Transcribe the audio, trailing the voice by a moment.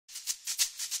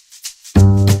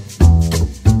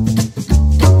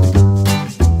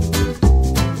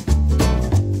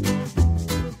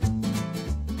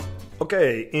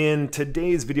Okay, in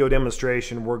today's video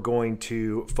demonstration, we're going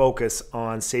to focus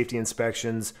on safety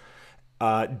inspections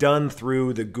done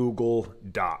through the Google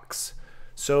Docs.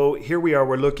 So here we are,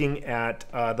 we're looking at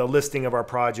the listing of our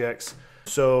projects.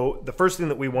 So the first thing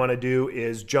that we want to do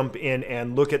is jump in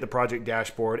and look at the project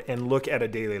dashboard and look at a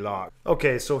daily log.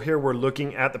 Okay, so here we're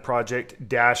looking at the project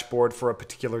dashboard for a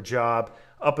particular job.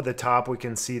 Up at the top, we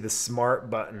can see the Smart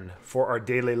button for our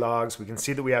daily logs. We can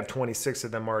see that we have 26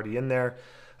 of them already in there.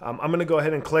 I'm going to go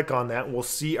ahead and click on that and we'll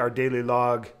see our daily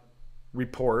log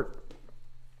report.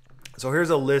 So here's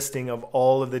a listing of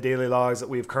all of the daily logs that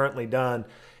we've currently done,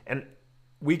 and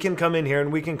we can come in here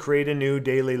and we can create a new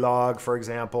daily log, for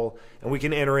example, and we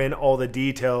can enter in all the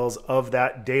details of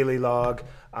that daily log,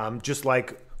 just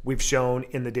like we've shown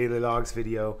in the daily logs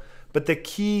video. But the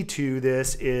key to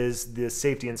this is the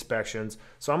safety inspections.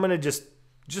 So I'm going to just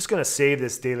going to save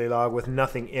this daily log with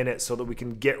nothing in it so that we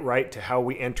can get right to how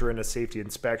we enter in a safety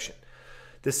inspection.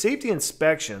 The safety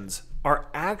inspections are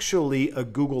actually a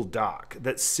Google Doc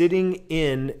that's sitting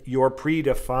in your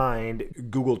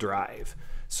predefined Google Drive.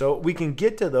 So we can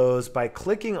get to those by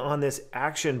clicking on this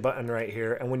action button right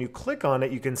here. And when you click on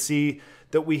it, you can see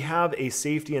that we have a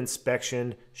safety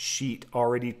inspection sheet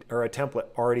already, or a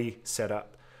template already set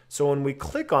up. So when we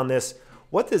click on this,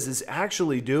 what this is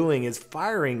actually doing is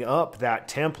firing up that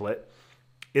template.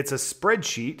 It's a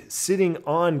spreadsheet sitting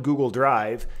on Google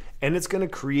Drive, and it's going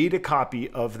to create a copy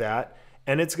of that,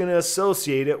 and it's going to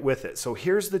associate it with it. So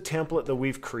here's the template that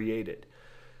we've created.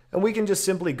 And we can just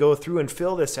simply go through and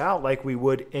fill this out like we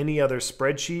would any other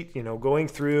spreadsheet, going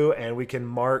through, and we can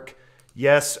mark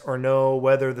yes or no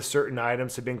whether the certain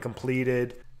items have been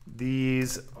completed.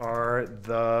 These are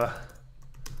the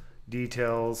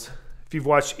details. If you've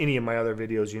watched any of my other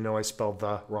videos, you know I spell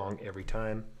the wrong every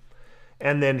time.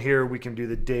 And then here we can do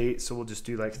the date. So we'll just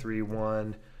do like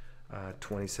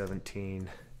 3/1/2017.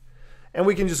 And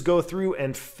we can just go through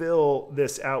and fill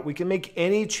this out. We can make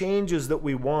any changes that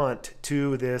we want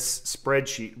to this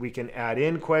spreadsheet. We can add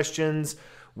in questions.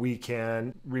 We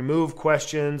can remove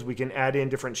questions. We can add in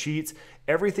different sheets.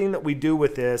 Everything that we do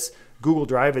with this, Google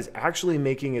Drive is actually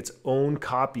making its own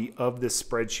copy of this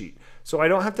spreadsheet. So I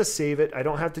don't have to save it. I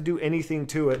don't have to do anything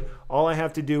to it. All I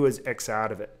have to do is X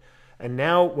out of it. And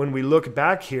now when we look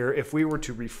back here, if we were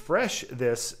to refresh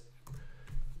this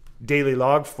daily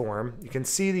log form, you can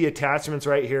see the attachments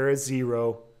right here is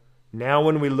 0. Now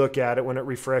when we look at it, when it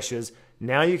refreshes,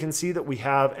 now you can see that we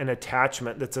have an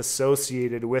attachment that's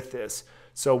associated with this.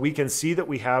 So we can see that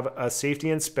we have a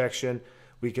safety inspection.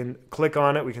 We can click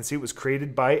on it. We can see it was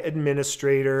created by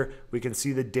administrator. We can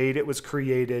see the date it was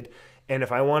created. And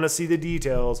if I want to see the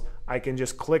details, I can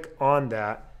just click on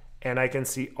that and I can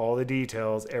see all the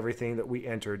details, everything that we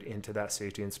entered into that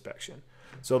safety inspection.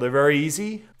 So they're very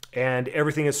easy, and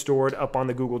everything is stored up on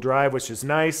the Google Drive, which is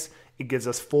nice. It gives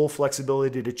us full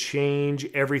flexibility to change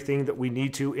everything that we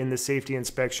need to in the safety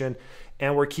inspection,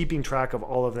 and we're keeping track of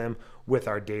all of them with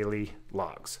our daily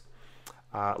logs.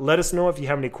 Let us know if you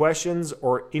have any questions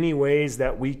or any ways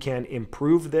that we can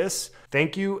improve this.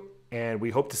 Thank you, and we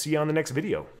hope to see you on the next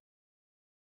video.